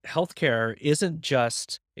healthcare isn't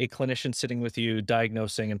just a clinician sitting with you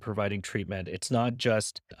diagnosing and providing treatment. It's not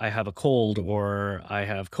just I have a cold or I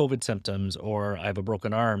have COVID symptoms or I have a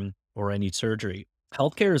broken arm or I need surgery.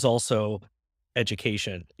 Healthcare is also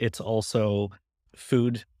education. It's also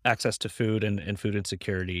food, access to food and food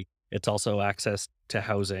insecurity. It's also access to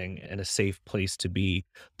housing and a safe place to be.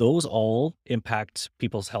 Those all impact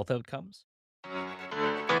people's health outcomes.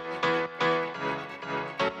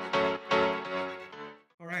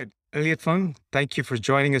 All right, Elliot Fung, thank you for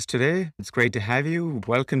joining us today. It's great to have you.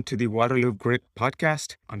 Welcome to the Waterloo Grit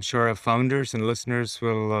podcast. I'm sure our founders and listeners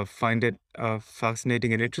will find it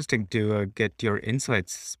fascinating and interesting to get your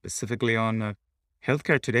insights specifically on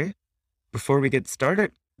healthcare today. Before we get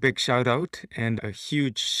started, big shout out and a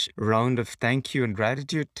huge round of thank you and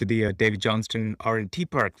gratitude to the David Johnston R&T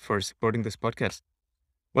Park for supporting this podcast.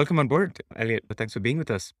 Welcome on board, Elliot. Thanks for being with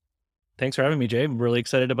us. Thanks for having me, Jay. I'm really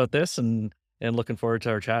excited about this and looking forward to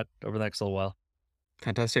our chat over the next little while.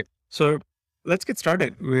 Fantastic. So let's get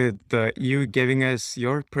started with you giving us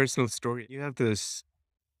your personal story. You have this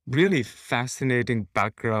really fascinating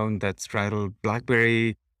background that straddled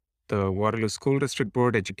BlackBerry, the Waterloo School District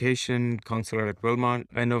Board, Education, Counselor at Wilmot,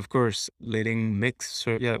 and of course, leading Mix.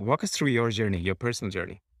 So yeah, walk us through your journey, your personal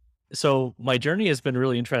journey. So my journey has been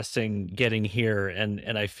really interesting getting here,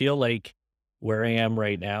 and I feel like where I am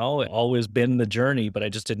right now always been the journey, but I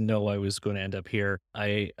just didn't know I was going to end up here.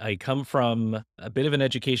 I come from a bit of an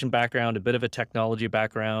education background, a bit of a technology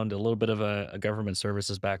background, a little bit of a government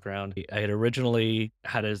services background. I had originally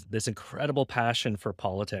had this incredible passion for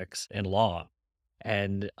politics and law.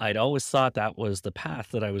 And I'd always thought that was the path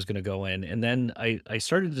that I was going to go in. And then I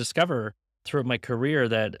started to discover throughout my career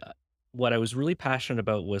that what I was really passionate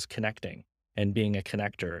about was connecting and being a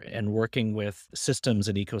connector and working with systems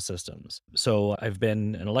and ecosystems. So I've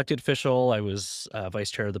been an elected official. I was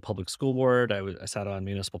vice chair of the public school board. I sat on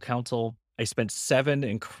municipal council. I spent 7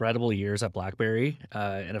 incredible years at BlackBerry.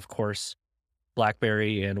 And of course,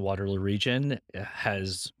 BlackBerry and Waterloo Region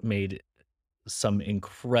has made some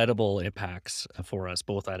incredible impacts for us,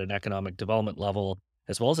 both at an economic development level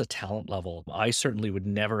as well as a talent level. I certainly would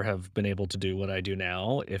never have been able to do what I do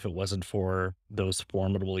now if it wasn't for those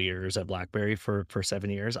formidable years at BlackBerry for 7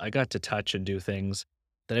 years. I got to touch and do things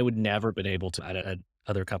that I would never been able to at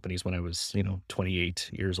other companies when I was, 28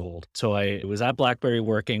 years old. So I was at BlackBerry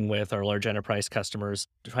working with our large enterprise customers,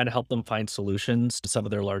 trying to help them find solutions to some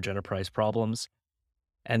of their large enterprise problems.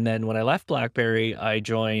 And then when I left BlackBerry, I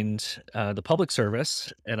joined the public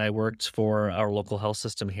service and I worked for our local health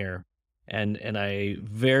system here. And I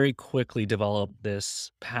very quickly developed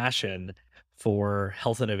this passion for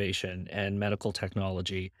health innovation and medical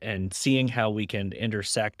technology and seeing how we can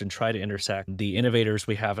intersect and try to intersect the innovators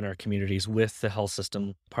we have in our communities with the health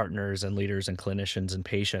system partners and leaders and clinicians and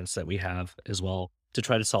patients that we have as well to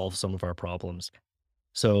try to solve some of our problems.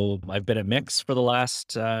 So I've been at Mix for the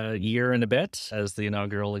last year and a bit as the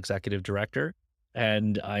inaugural executive director.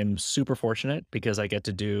 And I'm super fortunate because I get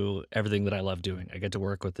to do everything that I love doing. I get to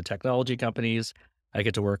work with the technology companies. I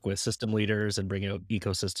get to work with system leaders and bring out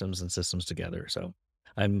ecosystems and systems together. So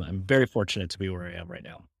I'm very fortunate to be where I am right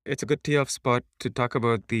now. It's a good tee off spot to talk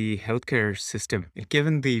about the healthcare system.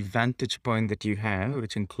 Given the vantage point that you have,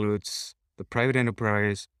 which includes the private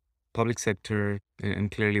enterprise, public sector,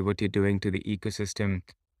 and clearly what you're doing to the ecosystem,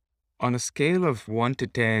 on a scale of 1 to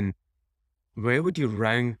 10, where would you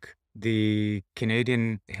rank the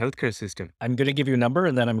Canadian healthcare system? I'm going to give you a number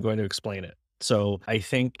and then I'm going to explain it. So I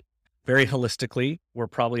think very holistically, we're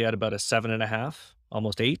probably at about a 7.5,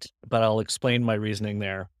 almost 8, but I'll explain my reasoning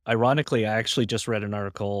there. Ironically, I actually just read an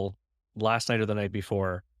article last night or the night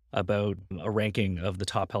before about a ranking of the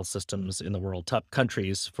top health systems in the world, top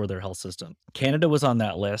countries for their health system. Canada was on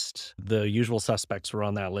that list. The usual suspects were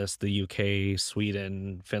on that list, the UK,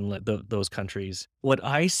 Sweden, Finland, those countries. What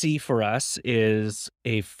I see for us is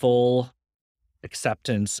a full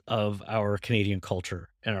acceptance of our Canadian culture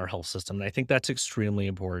and our health system. And I think that's extremely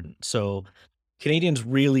important. So Canadians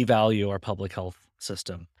really value our public health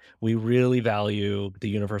system. We really value the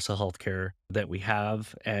universal health care that we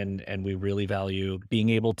have, and we really value being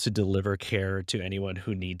able to deliver care to anyone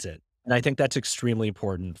who needs it. And I think that's extremely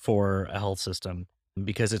important for a health system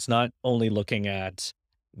because it's not only looking at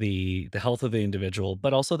the health of the individual,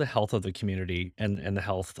 but also the health of the community and the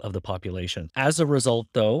health of the population. As a result,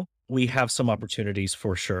 though, we have some opportunities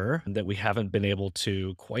for sure that we haven't been able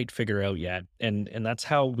to quite figure out yet. And that's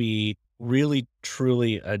how we really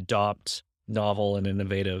truly adopt novel and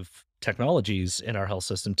innovative technologies in our health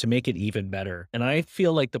system to make it even better. And I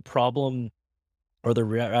feel like the problem or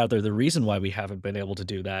rather the reason why we haven't been able to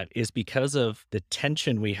do that is because of the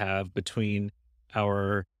tension we have between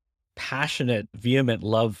our passionate, vehement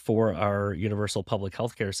love for our universal public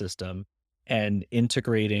healthcare system and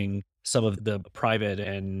integrating some of the private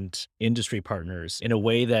and industry partners in a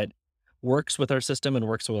way that works with our system and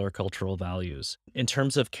works with our cultural values. In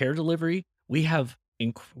terms of care delivery, we have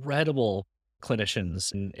incredible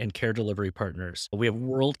clinicians and care delivery partners. We have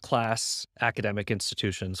world-class academic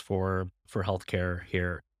institutions for healthcare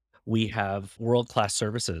here. We have world-class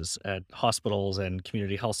services at hospitals and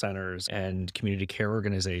community health centers and community care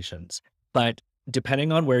organizations. But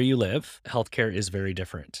depending on where you live, healthcare is very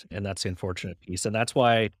different, and that's the unfortunate piece. And that's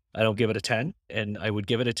why I don't give it a 10, and I would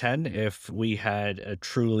give it a 10 if we had a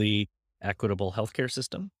truly equitable healthcare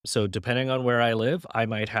system. So depending on where I live, I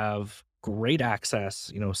might have great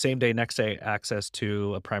access, same day, next day access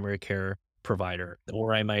to a primary care provider,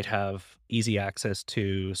 or I might have easy access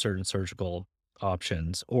to certain surgical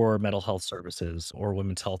options or mental health services or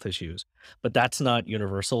women's health issues. But that's not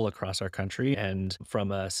universal across our country. And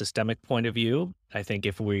from a systemic point of view, I think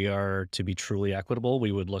if we are to be truly equitable,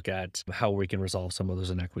 we would look at how we can resolve some of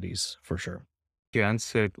those inequities for sure. You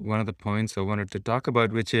answered one of the points I wanted to talk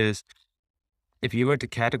about, which is if you were to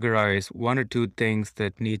categorize one or two things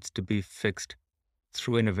that needs to be fixed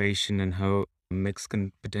through innovation and how mix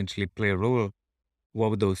can potentially play a role, what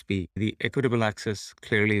would those be? The equitable access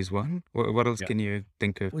clearly is one. What else can you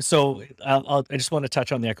think of? So I just want to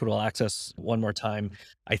touch on the equitable access one more time.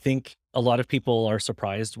 I think a lot of people are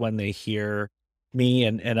surprised when they hear me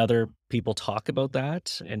and other people talk about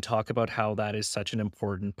that and talk about how that is such an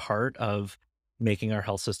important part of making our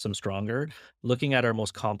health system stronger, looking at our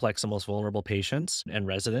most complex and most vulnerable patients and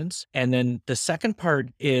residents. And then the second part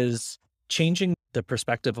is changing the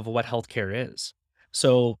perspective of what healthcare is.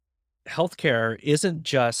 So healthcare isn't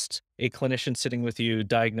just a clinician sitting with you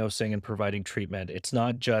diagnosing and providing treatment. It's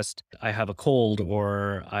not just I have a cold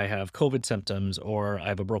or I have COVID symptoms or I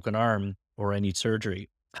have a broken arm or I need surgery.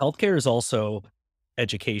 Healthcare is also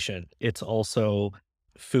education. It's also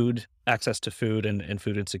food, access to food and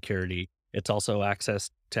food insecurity. It's also access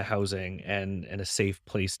to housing and a safe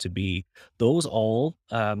place to be. Those all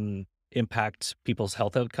impact people's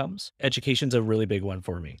health outcomes. Education's a really big one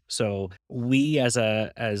for me. So we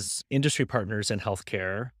as industry partners in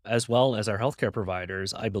healthcare, as well as our healthcare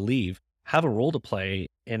providers, I believe, have a role to play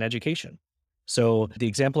in education. So the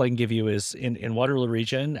example I can give you is in Waterloo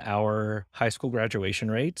Region, our high school graduation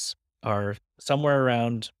rates are somewhere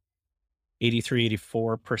around 83,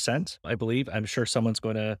 84%, I believe. I'm sure someone's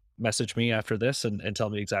going to message me after this and tell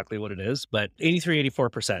me exactly what it is, but 83,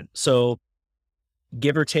 84%. So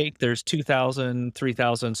give or take, there's 2,000,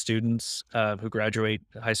 3,000 students who graduate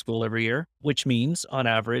high school every year, which means on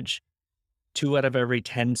average, 2 out of every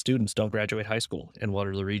 10 students don't graduate high school in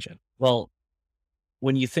Waterloo Region. Well,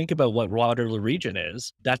 when you think about what Waterloo Region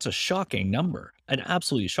is, that's a shocking number, an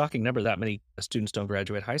absolutely shocking number that many students don't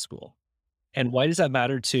graduate high school. And why does that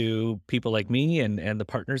matter to people like me and the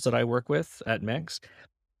partners that I work with at Mix?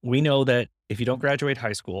 We know that if you don't graduate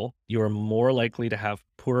high school, you are more likely to have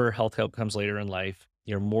poorer health outcomes later in life.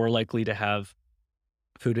 You're more likely to have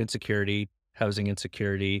food insecurity, housing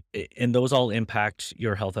insecurity, and those all impact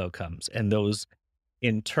your health outcomes. And those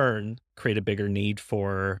in turn create a bigger need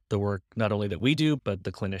for the work not only that we do, but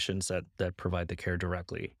the clinicians that provide the care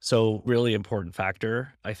directly. So really important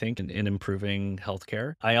factor, I think, in improving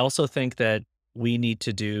healthcare. I also think that we need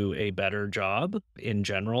to do a better job in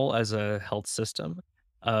general as a health system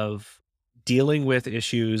of dealing with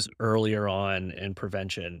issues earlier on and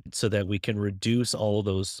prevention so that we can reduce all of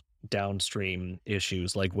those downstream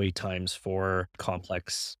issues like wait times for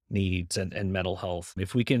complex needs and mental health.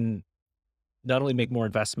 If we can not only make more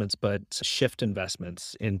investments, but shift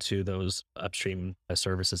investments into those upstream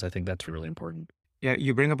services, I think that's really important. Yeah,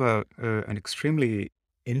 you bring up an extremely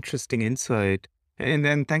interesting insight. And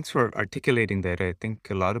then thanks for articulating that. I think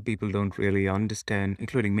a lot of people don't really understand,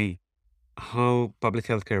 including me, how public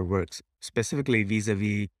healthcare works, specifically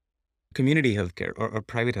vis-a-vis community healthcare or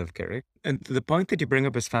private healthcare, right? And the point that you bring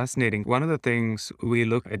up is fascinating. One of the things we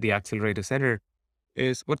look at the Accelerator Center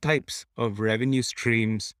is what types of revenue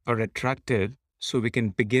streams are attractive so we can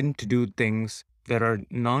begin to do things that are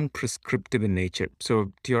non-prescriptive in nature.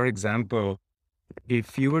 So to your example,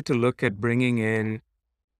 if you were to look at bringing in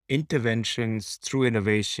interventions through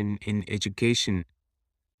innovation in education,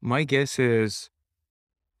 my guess is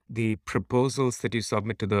the proposals that you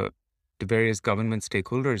submit to the various government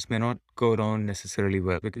stakeholders may not go down necessarily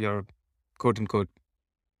well because your quote unquote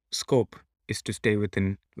scope is to stay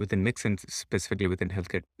within mix and specifically within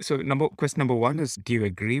healthcare. So question number one is, do you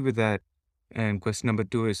agree with that? And question number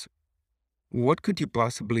two is, what could you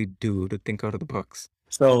possibly do to think out of the box?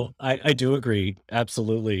 So I do agree.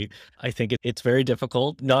 Absolutely. I think it's very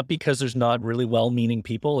difficult, not because there's not really well meaning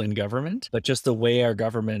people in government, but just the way our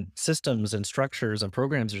government systems and structures and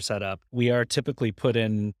programs are set up. We are typically put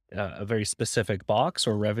in a very specific box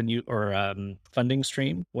or revenue or funding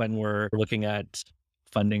stream when we're looking at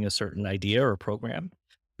funding a certain idea or program.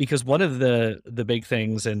 Because one of the big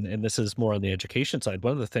things, and this is more on the education side,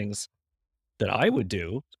 one of the things that I would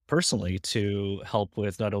do personally to help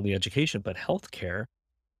with not only education, but healthcare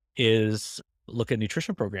is look at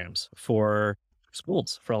nutrition programs for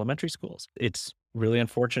schools, for elementary schools. It's really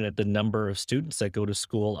unfortunate the number of students that go to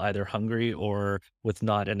school either hungry or with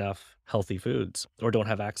not enough healthy foods or don't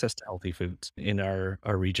have access to healthy foods in our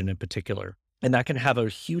region in particular. And that can have a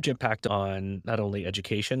huge impact on not only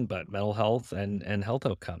education, but mental health and health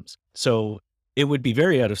outcomes. So it would be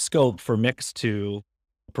very out of scope for Mix to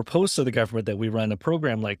propose to the government that we run a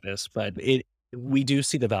program like this, but we do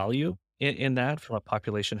see the value in that from a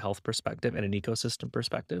population health perspective and an ecosystem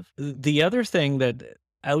perspective. The other thing that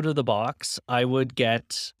out of the box, I would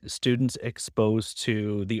get students exposed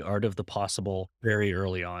to the art of the possible very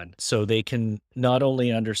early on. So they can not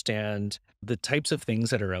only understand the types of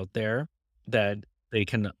things that are out there that they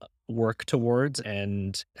can work towards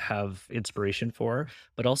and have inspiration for,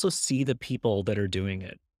 but also see the people that are doing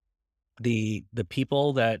it. The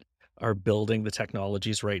people that are building the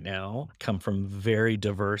technologies right now come from very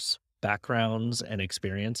diverse backgrounds and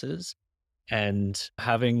experiences, and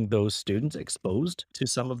having those students exposed to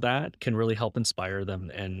some of that can really help inspire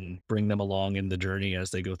them and bring them along in the journey as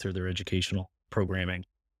they go through their educational programming.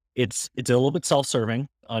 It's a little bit self-serving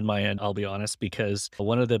on my end, I'll be honest, because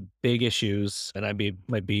one of the big issues, and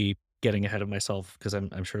might be getting ahead of myself because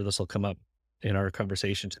I'm sure this will come up in our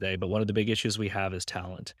conversation today, but one of the big issues we have is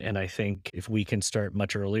talent. And I think if we can start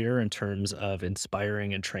much earlier in terms of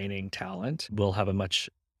inspiring and training talent, we'll have a much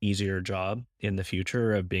easier job in the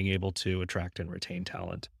future of being able to attract and retain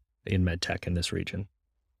talent in med tech in this region.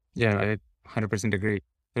 Yeah, I 100% agree.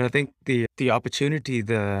 And I think the opportunity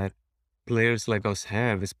that players like us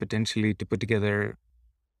have is potentially to put together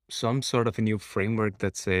some sort of a new framework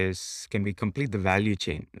that says, can we complete the value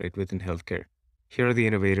chain, right, within healthcare? Here are the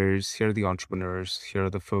innovators, here are the entrepreneurs, here are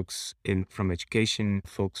the folks in from education,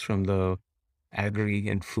 folks from the agri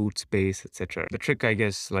and food space, etc. The trick, I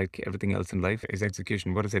guess, like everything else in life, is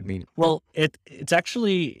execution. What does that mean? Well, it's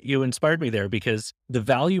actually you inspired me there because the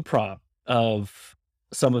value prop of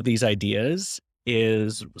some of these ideas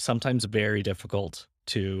is sometimes very difficult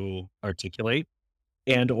to articulate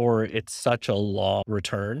and or it's such a long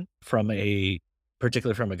return from a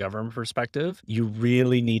particularly from a government perspective. You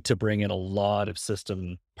really need to bring in a lot of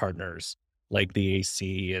system partners like the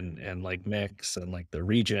AC and like Mix and like the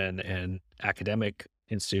region and academic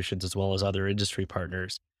institutions as well as other industry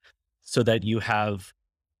partners so that you have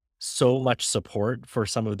so much support for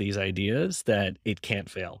some of these ideas that it can't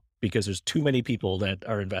fail because there's too many people that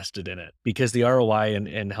are invested in it because the ROI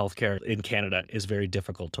in healthcare in Canada is very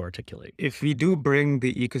difficult to articulate. If we do bring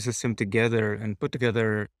the ecosystem together and put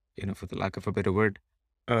together, for the lack of a better word,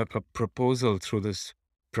 a proposal through this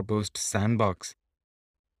proposed sandbox,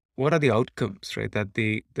 what are the outcomes, right? That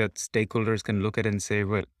stakeholders can look at and say,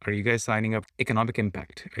 well, are you guys signing up economic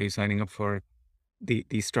impact? Are you signing up for the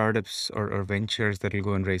startups or ventures that will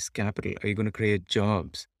go and raise capital? Are you going to create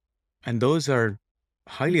jobs? And those are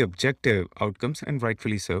highly objective outcomes, and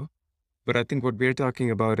rightfully so. But I think what we're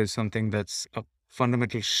talking about is something that's a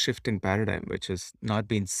fundamental shift in paradigm, which has not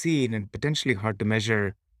been seen and potentially hard to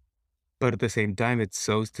measure. But at the same time, it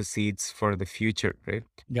sows the seeds for the future, right?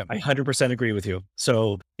 Yeah, I 100% agree with you.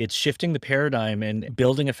 So it's shifting the paradigm and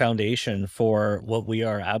building a foundation for what we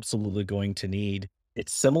are absolutely going to need.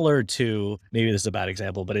 It's similar to maybe this is a bad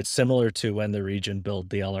example, but it's similar to when the region built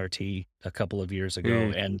the LRT a couple of years ago.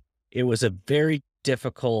 Mm, And it was a very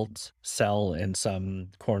difficult sell in some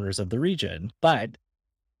corners of the region. But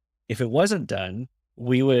if it wasn't done,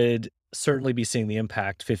 we would certainly be seeing the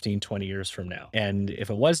impact 15, 20 years from now. And if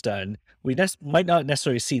it was done, we might not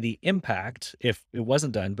necessarily see the impact if it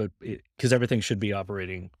wasn't done, but because everything should be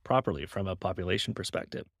operating properly from a population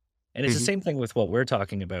perspective. And it's the mhm. same thing with what we're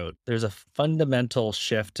talking about. There's a fundamental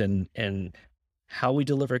shift in how we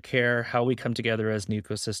deliver care, how we come together as an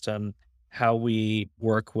ecosystem, how we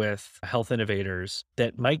work with health innovators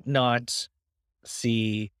that might not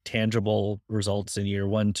see tangible results in year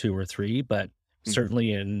 1, 2, or 3, but Mhm.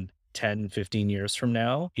 certainly in 10, 15 years from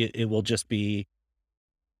now, it will just be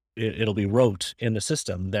it'll be rote in the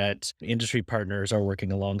system that industry partners are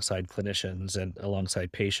working alongside clinicians and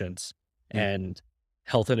alongside patients, Yeah, and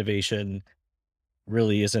health innovation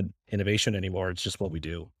really isn't innovation anymore, it's just what we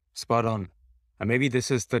do. spot on. maybe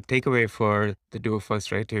this is the takeaway for the two of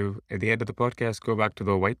us, right? To, at the end of the podcast, go back to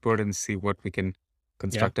the whiteboard and see what we can Yeah.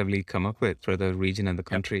 constructively come up with for the region and the Yep.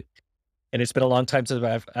 country. And it's been a long time since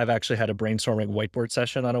I've actually had a brainstorming whiteboard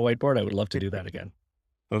session on a whiteboard. I would love to do that again.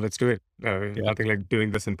 Well, let's do it. Yeah. Nothing like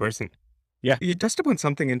doing this in person. Yeah. You touched upon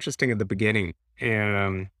something interesting at the beginning,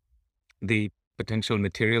 the potential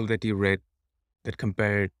material that you read that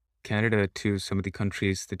compared Canada to some of the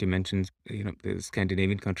countries that you mentioned, the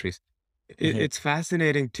Scandinavian countries. Mhm. It's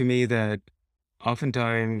fascinating to me that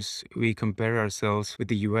oftentimes we compare ourselves with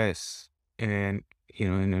the US and,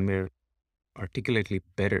 and we're articulately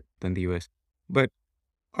better than the US. But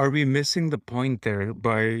are we missing the point there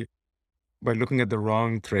by looking at the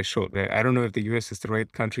wrong threshold? I don't know if the US is the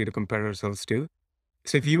right country to compare ourselves to.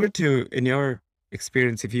 So if you were to, in your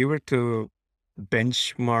experience, if you were to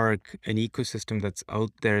benchmark an ecosystem that's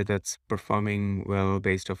out there that's performing well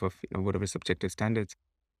based off of whatever subjective standards,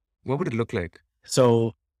 what would it look like?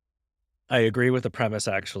 So I agree with the premise,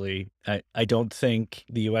 actually. I don't think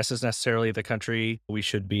the US is necessarily the country we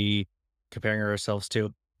should be comparing ourselves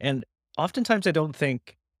to. And oftentimes, I don't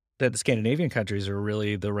think that the Scandinavian countries are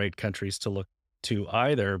really the right countries to look to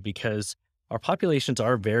either, because our populations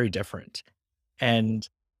are very different. And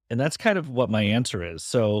that's kind of what my answer is.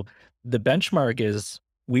 So the benchmark is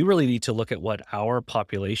we really need to look at what our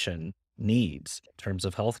population needs in terms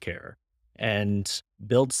of healthcare and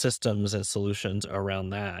build systems and solutions around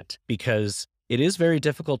that, because it is very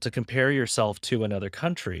difficult to compare yourself to another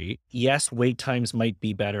country. Yes, wait times might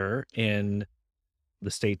be better in the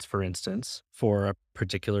States, for instance, for a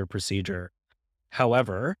particular procedure.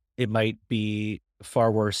 However, it might be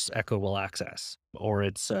far worse equitable access, or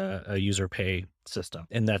it's a user pay system.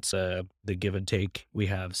 And that's the give and take we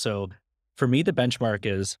have. So for me, the benchmark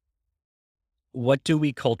is, what do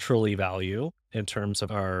we culturally value in terms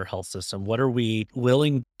of our health system? What are we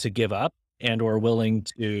willing to give up and or willing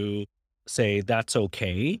to say that's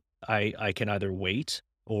okay? I can either wait,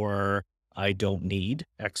 or I don't need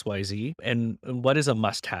XYZ. And what is a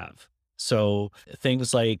must have? So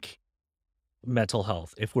things like mental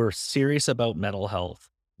health. If we're serious about mental health,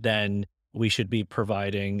 then we should be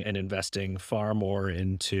providing and investing far more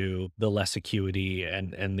into the less acuity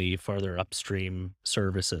and the farther upstream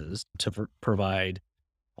services to provide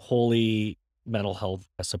wholly mental health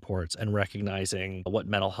supports, and recognizing what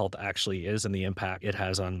mental health actually is and the impact it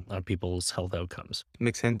has on people's health outcomes.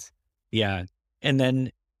 Makes sense. Yeah. And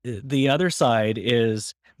then the other side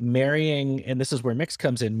is marrying, and this is where mix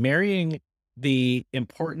comes in, marrying the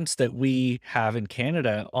importance that we have in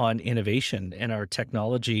Canada on innovation and our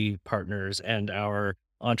technology partners and our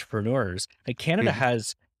entrepreneurs. Like, Canada Mhm,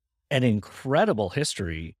 has an incredible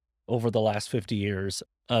history over the last 50 years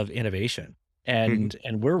of innovation. mhm,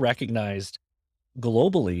 And we're recognized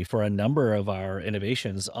globally for a number of our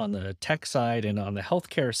innovations on the tech side and on the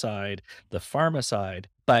healthcare side, the pharma side.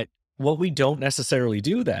 But what we don't necessarily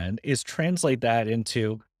do then is translate that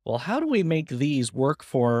into, well, how do we make these work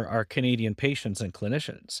for our Canadian patients and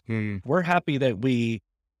clinicians? mhm, We're happy that we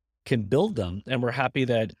can build them, and we're happy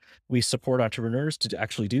that we support entrepreneurs to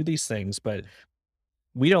actually do these things, but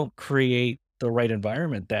we don't create the right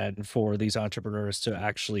environment then for these entrepreneurs to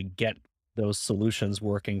actually get those solutions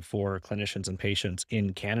working for clinicians and patients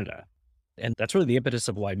in Canada. And that's really the impetus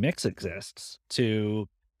of why Mix exists, to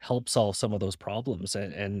help solve some of those problems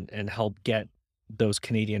and help get those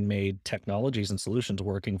Canadian made technologies and solutions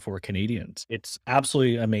working for Canadians. It's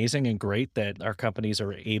absolutely amazing and great that our companies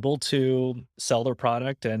are able to sell their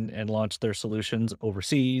product and launch their solutions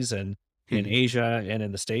overseas and in mhm. Asia and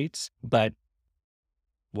in the States. But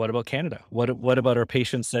what about Canada? What about our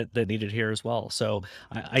patients that need it here as well? So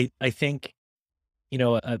I think,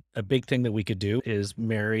 a big thing that we could do is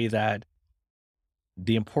marry that,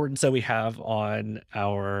 the importance that we have on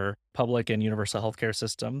our public and universal healthcare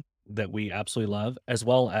system that we absolutely love, as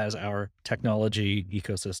well as our technology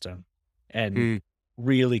ecosystem, and Mm.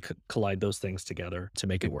 really collide those things together to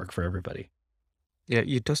make it work for everybody. Yeah,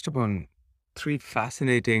 you touched upon three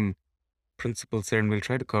fascinating principles there, and we'll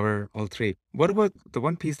try to cover all three. What about the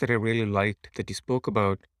one piece that I really liked that you spoke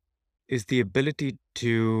about is the ability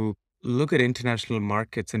to look at international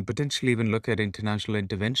markets and potentially even look at international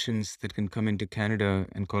interventions that can come into Canada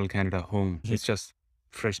and call Canada home. Mhm. It's just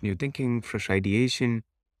fresh new thinking, fresh ideation.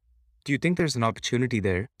 Do you think there's an opportunity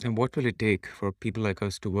there? And what will it take for people like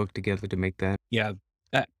us to work together to make that? Yeah.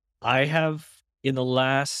 Uh, I have, in the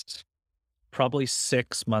last probably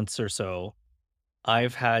 6 months or so,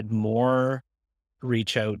 I've had more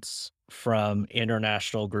reach outs from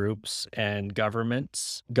international groups and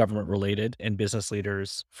governments, government related and business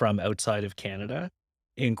leaders from outside of Canada.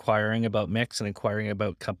 inquiring about Mix and inquiring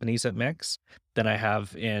about companies at Mix than I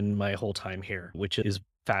have in my whole time here, which is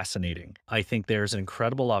fascinating. I think there's an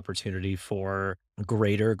incredible opportunity for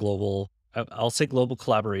greater global, I'll say global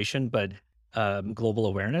collaboration, but global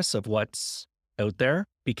awareness of what's out there.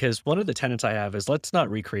 Because one of the tenets I have is let's not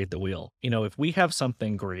recreate the wheel. If we have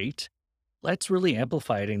something great, let's really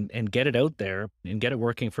amplify it and get it out there and get it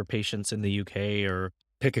working for patients in the UK or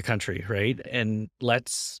pick a country, right? And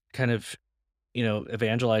let's kind of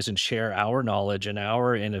evangelize and share our knowledge and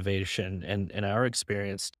our innovation and our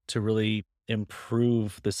experience to really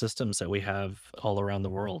improve the systems that we have all around the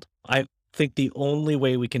world. I think the only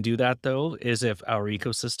way we can do that though is if our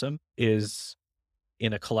ecosystem is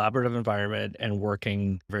in a collaborative environment and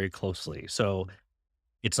working very closely. So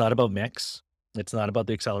it's not about Mix. It's not about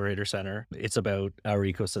the Accelerator Center. It's about our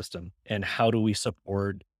ecosystem and how do we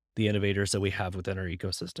support the innovators that we have within our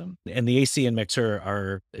ecosystem. And the AC and Mixer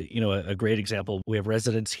are, a great example. We have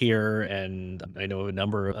residents here, and I know a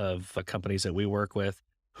number of companies that we work with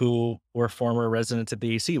who were former residents at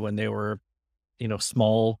the AC when they were,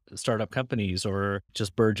 small startup companies or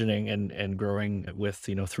just burgeoning and growing with,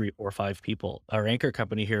 3 or 5 people. Our anchor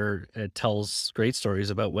company here tells great stories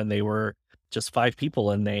about when they were just 5 people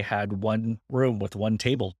and they had one room with one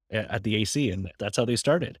table at the AC, and that's how they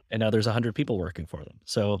started. And now there's 100 people working for them.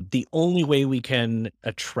 So the only way we can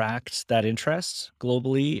attract that interest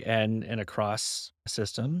globally and across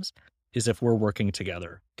systems is if we're working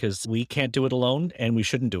together, because we can't do it alone and we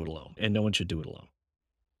shouldn't do it alone, and no one should do it alone.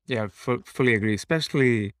 Yeah, fully agree,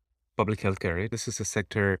 especially public healthcare, right? This is a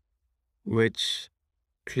sector which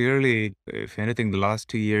clearly, if anything, the last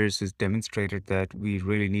 2 years has demonstrated that we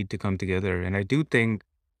really need to come together. And I do think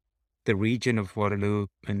the region of Waterloo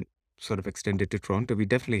and sort of extended to Toronto, we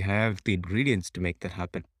definitely have the ingredients to make that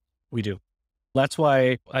happen. We do. That's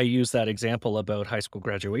why I use that example about high school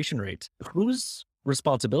graduation rates. Whose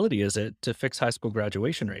responsibility is it to fix high school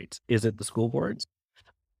graduation rates? Is it the school boards?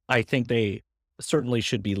 I think they certainly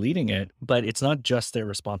should be leading it, but it's not just their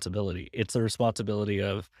responsibility. It's the responsibility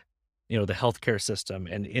of, the healthcare system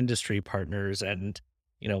and industry partners and,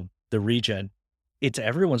 the region. It's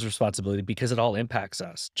everyone's responsibility because it all impacts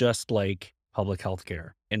us, just like public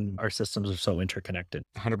healthcare. And our systems are so interconnected.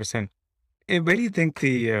 100%. Where do you think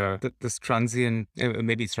this transient,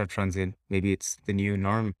 maybe it's not transient, maybe it's the new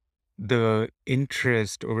norm, the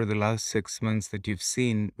interest over the last 6 months that you've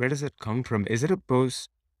seen, where does it come from? Is it a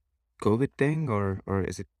post-COVID thing, or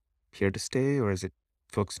is it here to stay, or is it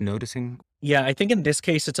folks noticing? Yeah, I think in this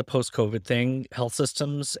case, it's a post-COVID thing. Health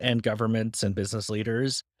systems and governments and business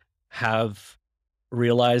leaders have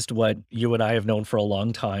realized what you and I have known for a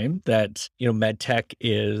long time that, med tech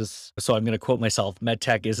is, so I'm going to quote myself, med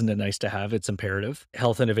tech isn't a nice to have, it's imperative.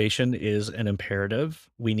 Health innovation is an imperative.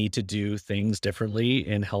 We need to do things differently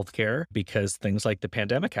in healthcare because things like the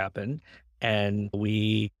pandemic happen and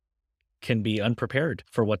we can be unprepared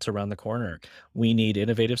for what's around the corner. We need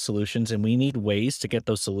innovative solutions and we need ways to get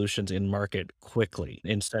those solutions in market quickly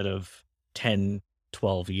instead of 10,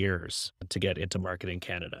 12 years to get into market in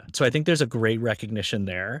Canada. So I think there's a great recognition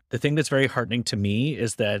there. The thing that's very heartening to me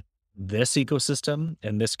is that this ecosystem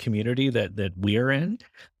and this community that we're in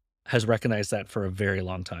has recognized that for a very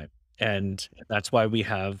long time. And that's why we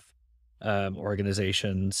have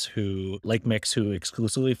organizations who like Mix who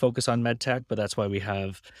exclusively focus on medtech, but that's why we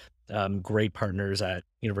have great partners at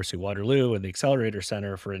University of Waterloo and the Accelerator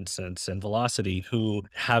Center, for instance, and Velocity, who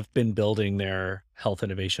have been building their health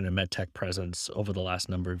innovation and medtech presence over the last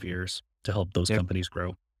number of years to help those Yep, companies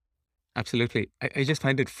grow. absolutely. I just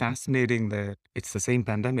find it fascinating that it's the same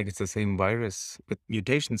pandemic, it's the same virus with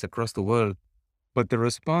mutations across the world, but the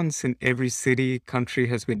response in every city, country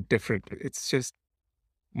has been different. It's just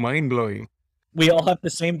mind blowing. We all have the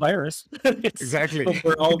same virus. Exactly. But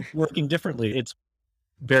we're all working differently. It's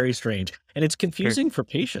very strange. And it's Right. confusing for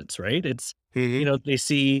patients, right? It's, Hmm. they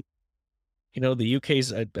see, the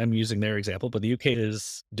UK's, I'm using their example, but the UK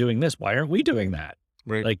is doing this. Why aren't we doing that?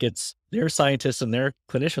 Right. Like it's their scientists and their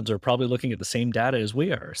clinicians are probably looking at the same data as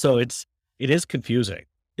we are. So it is confusing.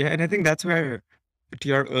 Yeah, and I think that's where, to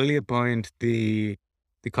your earlier point, the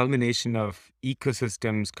culmination of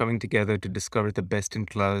ecosystems coming together to discover the best in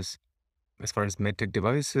class as far as medtech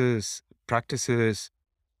devices, practices,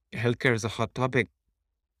 healthcare as a hot topic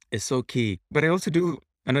is so key. But I also do,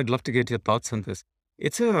 and I'd love to get your thoughts on this.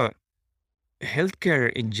 It's a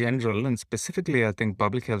healthcare in general, and specifically, I think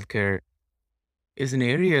public healthcare is an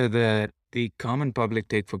area that the common public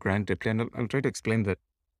take for granted. And I'll try to explain that.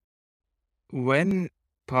 When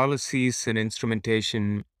policies and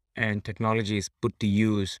instrumentation and technology is put to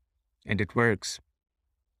use and it works,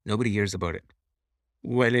 nobody hears about it.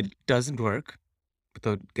 When it doesn't work,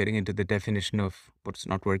 without getting into the definition of what's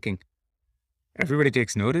not working. Everybody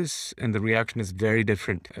takes notice, and the reaction is very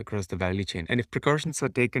different across the value chain. And if precautions are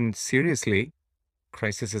taken seriously,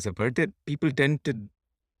 crisis is averted. People tend to,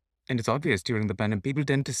 and it's obvious during the pandemic, people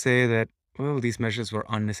tend to say that, well, these measures were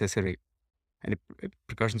unnecessary. And if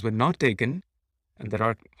precautions were not taken, and there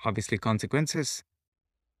are obviously consequences,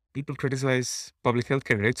 people criticize public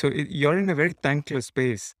healthcare, right? So you're in a very thankless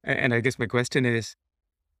space. And I guess my question is,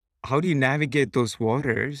 how do you navigate those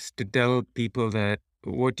waters to tell people that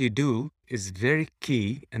what you do is very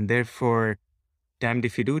key and therefore damned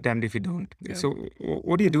if you do, damned if you don't? Yeah. So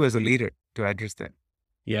what do you do as a leader to address that?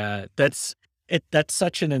 Yeah, that's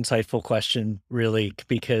such an insightful question, really,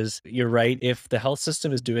 because you're right. If the health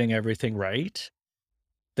system is doing everything right,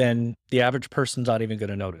 then the average person's not even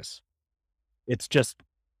gonna notice. It's just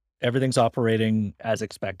everything's operating as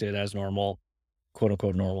expected, as normal, quote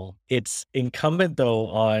unquote normal. It's incumbent though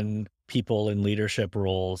on people in leadership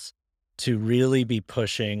roles to really be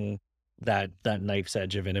pushing that knife's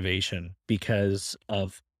edge of innovation because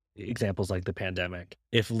of examples like the pandemic.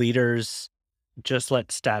 If leaders just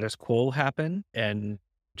let status quo happen and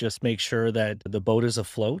just make sure that the boat is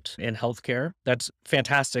afloat in healthcare, that's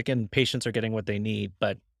fantastic and patients are getting what they need.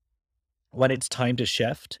 But when it's time to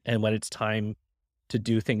shift and when it's time to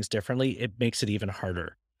do things differently, it makes it even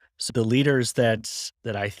harder. So the leaders that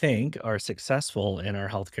I think are successful in our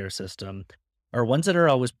healthcare system are ones that are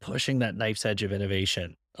always pushing that knife's edge of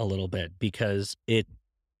innovation a little bit because it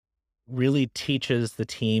really teaches the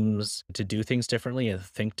teams to do things differently and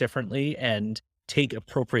think differently and take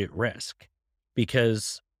appropriate risk.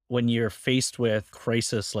 Because when you're faced with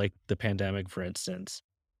crisis like the pandemic, for instance,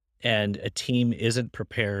 and a team isn't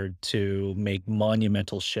prepared to make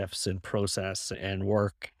monumental shifts in process and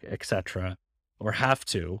work, etc., or have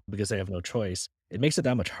to because they have no choice, it makes it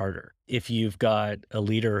that much harder. If you've got a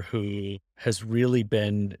leader who has really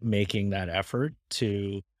been making that effort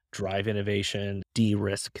to drive innovation,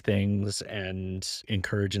 de-risk things, and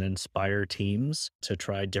encourage and inspire teams to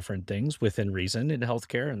try different things within reason in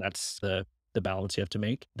healthcare, and that's the balance you have to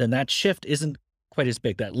make, then that shift isn't quite as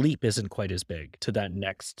big. That leap isn't quite as big to that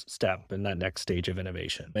next step and that next stage of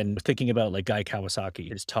innovation. And thinking about like Guy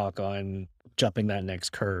Kawasaki, his talk on jumping that next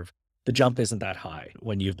curve, the jump isn't that high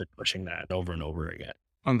when you've been pushing that over and over again.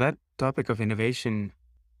 On that topic of innovation,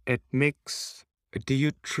 it makes, do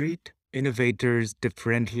you treat innovators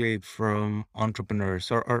differently from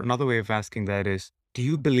entrepreneurs? Or another way of asking that is, do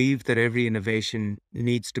you believe that every innovation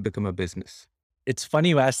needs to become a business? It's funny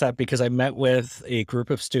you asked that because I met with a group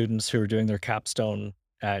of students who were doing their capstone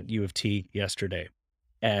at U of T yesterday.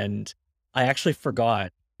 And I actually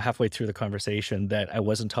forgot halfway through the conversation that I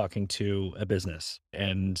wasn't talking to a business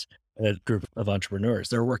and a group of entrepreneurs.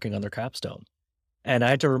 They're working on their capstone. And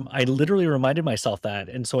I literally reminded myself that.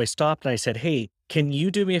 And so I stopped and I said, "Hey, can you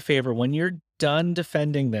do me a favor when you're done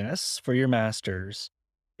defending this for your masters?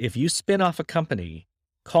 If you spin off a company,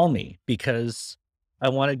 call me because I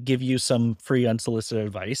want to give you some free unsolicited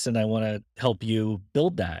advice and I want to help you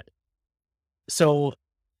build that." So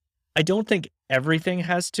I don't think everything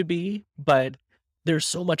has to be, but there's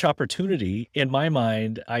so much opportunity. In my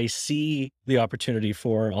mind, I see the opportunity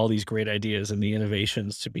for all these great ideas and the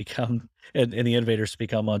innovations to become and the innovators to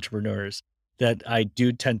become entrepreneurs that I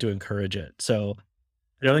do tend to encourage it. So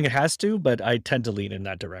I don't think it has to, but I tend to lean in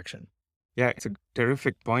that direction. Yeah, it's a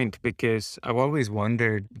terrific point because I've always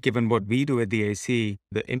wondered, given what we do at the AC,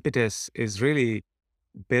 the impetus is really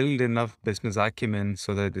build enough business acumen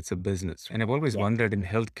so that it's a business. And I've always Yeah. wondered in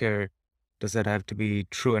healthcare, does that have to be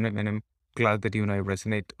true? And I'm glad that you and I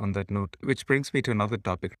resonate on that note, which brings me to another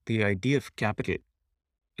topic, the idea of capital.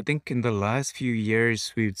 I think in the last few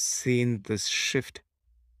years, we've seen this shift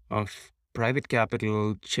of private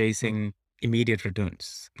capital chasing immediate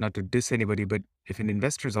returns. Not to diss anybody, but if an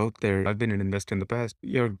investor's out there, I've been an investor in the past,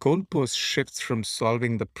 your goalpost shifts from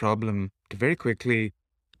solving the problem to very quickly,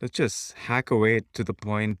 let's just hack away to the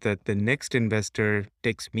point that the next investor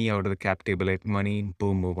takes me out of the cap table, like money,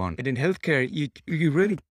 boom, move on. And in healthcare, you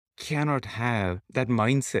really cannot have that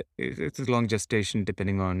mindset. It's a long gestation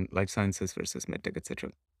depending on life sciences versus medtech,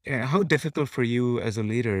 etc. How difficult for you as a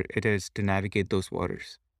leader it is to navigate those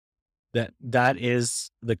waters? That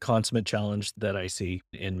is the consummate challenge that I see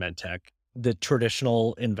in medtech. The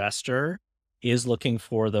traditional investor is looking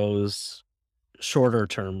for those shorter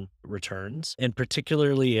term returns, and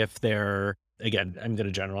particularly if they're, again, I'm going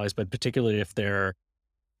to generalize, but particularly if they're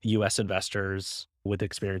US investors with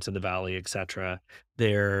experience in the valley, et cetera,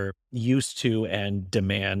 they're used to and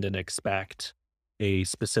demand and expect a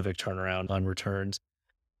specific turnaround on returns.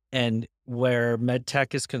 And where med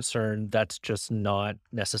tech is concerned, that's just not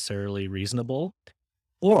necessarily reasonable.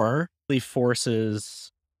 or it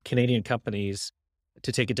forces Canadian companies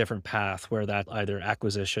to take a different path where that either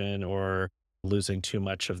acquisition or losing too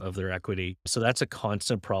much of their equity. So that's a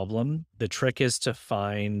constant problem. The trick is to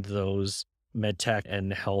find those medtech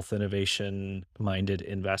and health innovation minded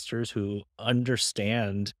investors who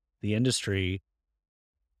understand the industry,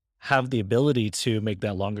 have the ability to make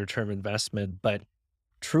that longer term investment, but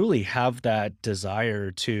truly have that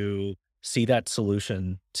desire to see that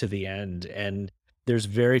solution to the end. And there's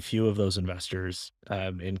very few of those investors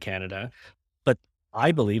in Canada. But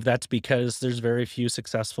I believe that's because there's very few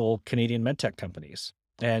successful Canadian medtech companies.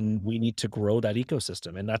 And we need to grow that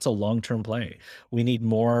ecosystem. And that's a long term play. We need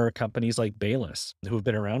more companies like Baylis who've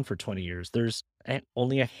been around for 20 years. There's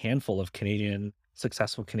only a handful of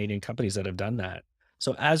successful Canadian companies that have done that.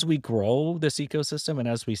 So as we grow this ecosystem and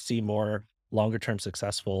as we see more longer term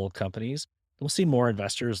successful companies, we'll see more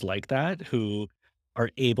investors like that who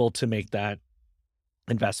are able to make that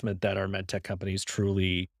investment that our med tech companies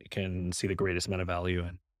truly can see the greatest amount of value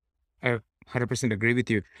in. I 100% agree with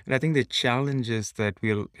you. And I think the challenge is that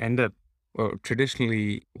we'll end up, or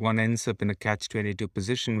traditionally, one ends up in a catch-22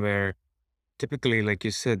 position where typically, like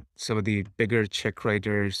you said, some of the bigger check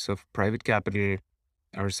writers of private capital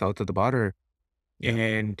are south of the border. Yeah.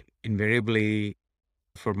 And invariably,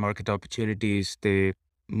 for market opportunities, they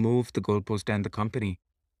move the goalpost and the company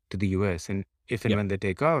to the US. And if and Yep. when they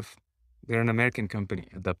take off, they're an American company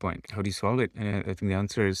at that point. How do you solve it? And I think the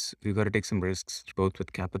answer is we've got to take some risks, both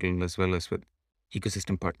with capital as well as with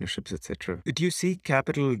ecosystem partnerships, etc. Do you see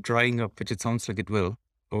capital drying up, which it sounds like it will,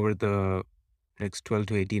 over the next 12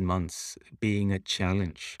 to 18 months being a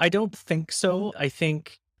challenge? I don't think so. I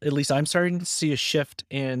think at least I'm starting to see a shift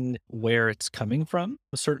in where it's coming from,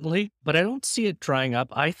 certainly, but I don't see it drying up.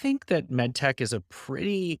 I think that medtech is a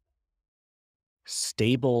pretty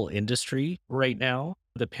stable industry right now.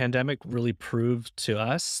 The pandemic really proved to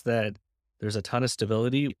us that there's a ton of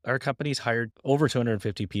stability. Our company's hired over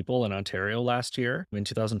 250 people in Ontario last year in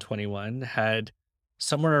 2021, had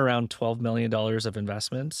somewhere around $12 million dollars of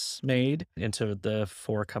investments made into the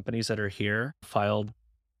four companies that are here, filed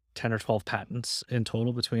 10 or 12 patents in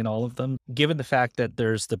total between all of them. Given the fact that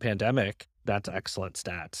there's the pandemic, that's excellent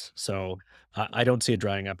stats. So I don't see it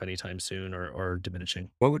drying up anytime soon or diminishing.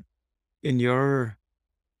 What would, in your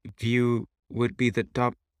view, would be the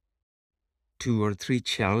top two or three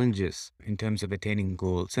challenges in terms of attaining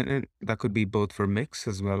goals? And that could be both for Mix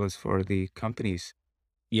as well as for the companies.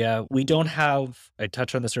 Yeah, we don't have, I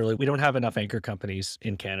touched on this earlier, we don't have enough anchor companies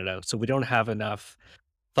in Canada. So we don't have enough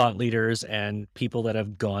thought leaders and people that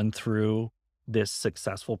have gone through this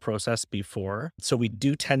successful process before. So we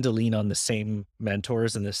do tend to lean on the same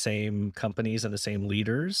mentors and the same companies and the same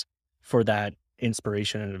leaders for that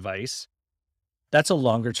inspiration and advice. That's a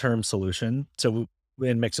longer term solution. So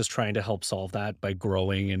and Mix is trying to help solve that by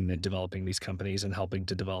growing and developing these companies and helping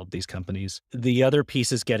to develop these companies. The other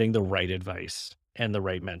piece is getting the right advice and the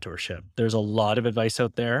right mentorship. There's a lot of advice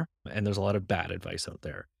out there and there's a lot of bad advice out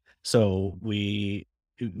there. So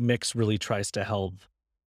Mix really tries to help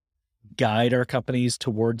guide our companies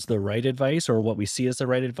towards the right advice or what we see as the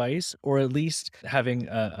right advice, or at least having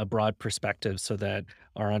a broad perspective so that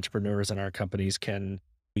our entrepreneurs and our companies can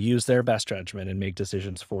use their best judgment and make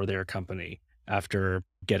decisions for their company after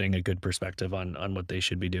getting a good perspective on what they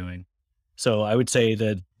should be doing. So I would say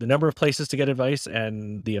that the number of places to get advice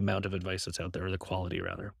and the amount of advice that's out there, or the quality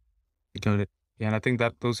rather. Got it. Yeah, and I think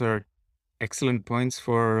that those are excellent points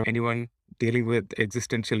for anyone dealing with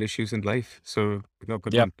existential issues in life. So,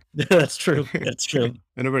 good Yep. one. That's true. That's true.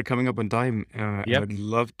 I know we're coming up on time. I Yep. would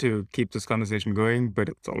love to keep this conversation going, but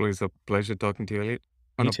it's always a pleasure talking to you, Elliot.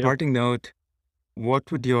 On Me a too. parting note,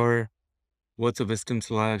 what would your words of wisdom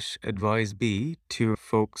slash advice be to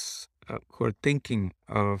folks who are thinking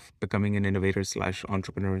of becoming an innovator slash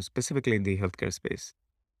entrepreneur, specifically in the healthcare space?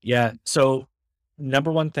 Yeah. So,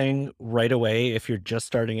 number one thing right away, if you're just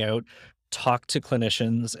starting out, talk to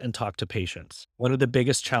clinicians and talk to patients. One of the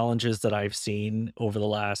biggest challenges that I've seen over the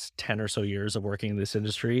last 10 or so years of working in this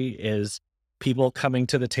industry is people coming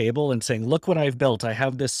to the table and saying, look what I've built. I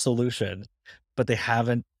have this solution, but they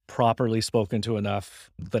haven't properly spoken to enough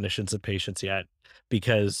clinicians and patients yet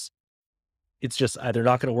because it's just either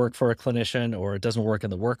not gonna work for a clinician or it doesn't work in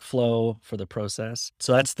the workflow for the process.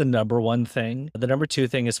 So that's the number one thing. The number two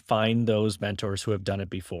thing is find those mentors who have done it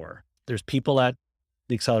before. There's people at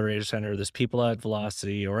the Accelerator Center, there's people at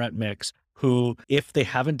Velocity or at Mix who, if they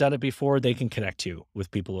haven't done it before, they can connect you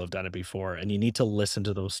with people who have done it before. And you need to listen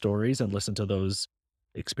to those stories and listen to those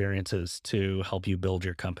experiences to help you build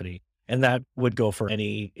your company. And that would go for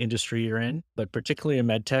any industry you're in, but particularly in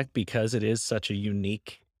medtech because it is such a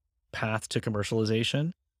unique path to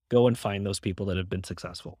commercialization. go and find those people that have been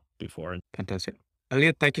successful before. Fantastic.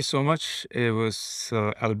 Elliot, thank you so much. It was,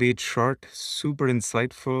 albeit short, super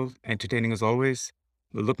insightful, entertaining as always.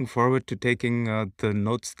 We're looking forward to taking the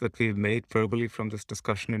notes that we've made verbally from this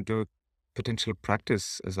discussion into potential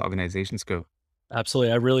practice as organizations go.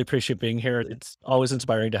 Absolutely. I really appreciate being here. It's always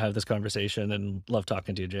inspiring to have this conversation and love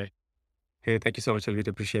talking to you, Jay. Hey, thank you so much, Elliot.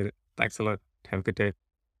 Appreciate it. Thanks a lot. Have a good day.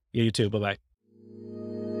 You too. Bye bye.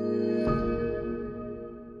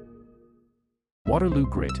 Waterloo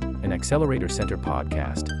Grit, an Accelerator Center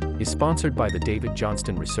podcast, is sponsored by the David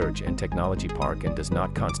Johnston Research and Technology Park and does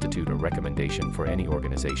not constitute a recommendation for any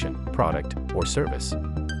organization, product, or service.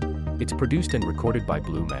 It's produced and recorded by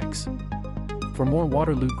BloomX. For more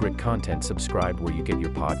Waterloo Grit content, subscribe where you get your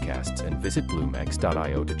podcasts and visit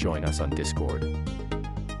bloomx.io to join us on Discord.